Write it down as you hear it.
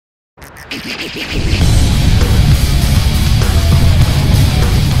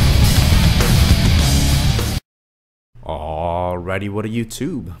Alrighty, what a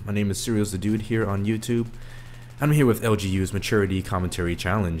YouTube. My name is CerealzTheDude here on YouTube. I'm here with LGU's Maturity Commentary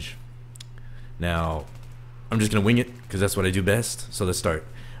Challenge. Now, I'm just gonna wing it because that's what I do best. So let's start.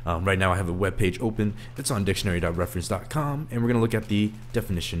 Right now I have a web page open. It's on dictionary.reference.com, and we're gonna look at the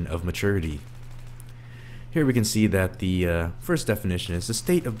definition of maturity. Here we can see that the first definition is the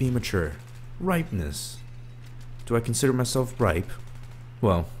state of being mature. Ripeness. Do I consider myself ripe?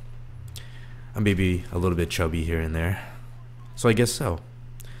 Well, I'm maybe a little bit chubby here and there, so I guess so.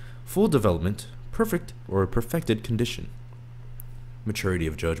 Full development, perfect or perfected condition. Maturity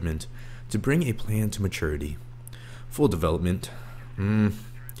of judgment, to bring a plan to maturity. Full development,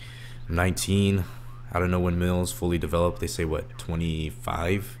 19, I don't know when males fully develop. They say what,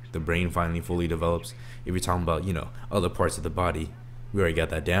 25? The brain finally fully develops. If you're talking about, you know, other parts of the body, we already got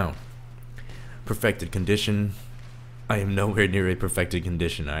that down. Perfected condition, I am nowhere near a perfected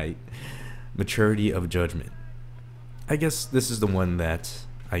condition. Maturity of judgment. I guess this is the one that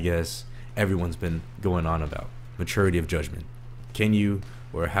I guess everyone's been going on about. Maturity of judgment. Can you,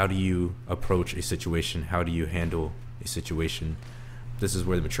 or how do you approach a situation? How do you handle a situation? This is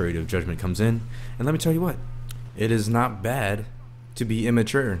where the maturity of judgment comes in. And let me tell you what, it is not bad to be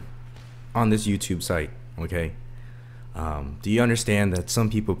immature on this YouTube site, okay? Do you understand that some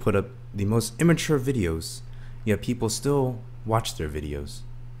people put up the most immature videos, yet people still watch their videos?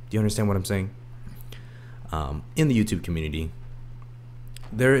 Do you understand what I'm saying? In the YouTube community,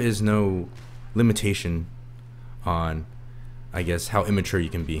 there is no limitation on, I guess, how immature you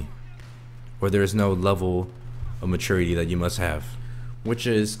can be, or there is no level of maturity that you must have, which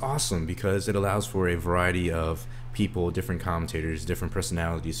is awesome because it allows for a variety of people, different commentators, different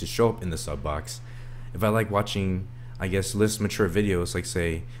personalities to show up in the sub box. If I like watching, I guess, less mature videos, like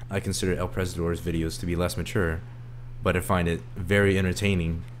say I consider El Presidor's videos to be less mature, but I find it very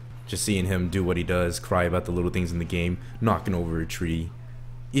entertaining just seeing him do what he does, cry about the little things in the game, knocking over a tree.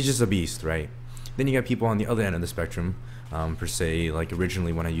 He's just a beast, right? Then you got people on the other end of the spectrum, per se, like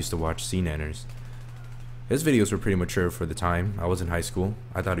originally when I used to watch C-Nanners. His videos were pretty mature for the time. I was in high school.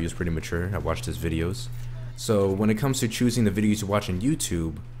 I thought he was pretty mature. I watched his videos. So when it comes to choosing the videos you watch on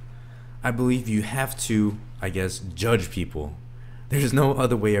YouTube, I believe you have to, I guess, judge people. There's no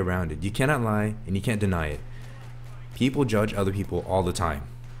other way around it. You cannot lie and you can't deny it. People judge other people all the time.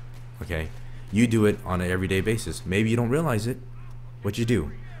 Okay, you do it on an everyday basis. Maybe you don't realize it, but you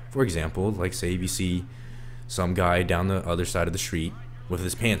do. For example, like say if you see some guy down the other side of the street with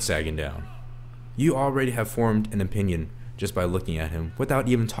his pants sagging down, you already have formed an opinion just by looking at him without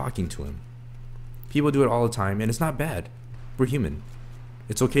even talking to him. People do it all the time, and it's not bad. We're human.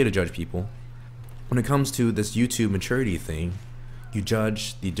 It's okay to judge people. When it comes to this YouTube maturity thing, you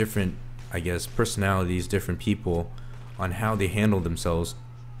judge the different, I guess, personalities, different people on how they handle themselves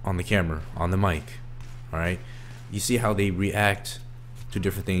on the camera, on the mic. Alright, you see how they react to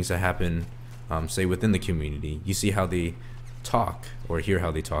different things that happen, say within the community. You see how they talk, or hear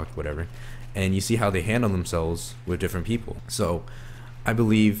how they talk, whatever, and you see how they handle themselves with different people. So I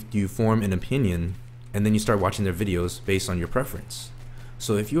believe you form an opinion and then you start watching their videos based on your preference.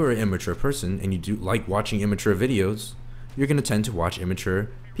 So if you're an immature person and you do like watching immature videos, you're going to tend to watch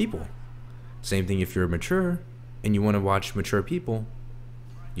immature people. Same thing if you're mature and you want to watch mature people,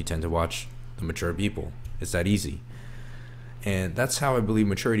 you tend to watch the mature people. It's that easy. And that's how I believe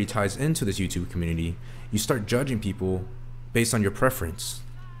maturity ties into this YouTube community. You start judging people based on your preference,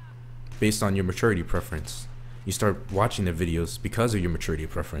 based on your maturity preference. You start watching their videos because of your maturity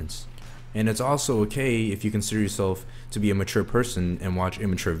preference. And it's also okay if you consider yourself to be a mature person and watch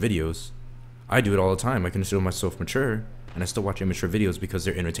immature videos. I do it all the time. I consider myself mature and I still watch immature videos because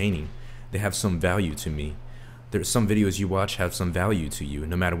they're entertaining. They have some value to me. There's some videos you watch have some value to you,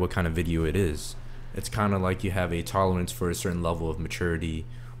 no matter what kind of video it is. It's kind of like you have a tolerance for a certain level of maturity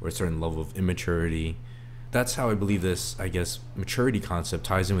or a certain level of immaturity. That's how I believe this, I guess, maturity concept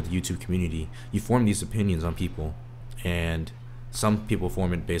ties in with the YouTube community. You form these opinions on people, and some people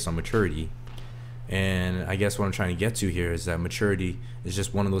form it based on maturity. And I guess what I'm trying to get to here is that maturity is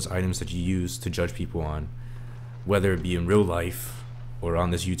just one of those items that you use to judge people on, whether it be in real life or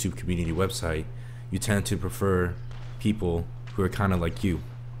on this YouTube community website. You tend to prefer people who are kind of like you.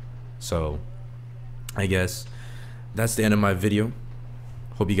 So I guess that's the end of my video.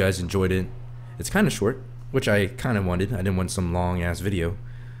 Hope you guys enjoyed it. It's kind of short, which I kind of wanted. I didn't want some long ass video,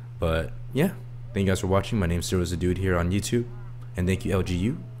 but yeah, thank you guys for watching. My name's CerealzTheDude here on YouTube, and thank you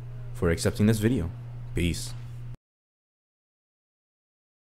LGU for accepting this video. Peace.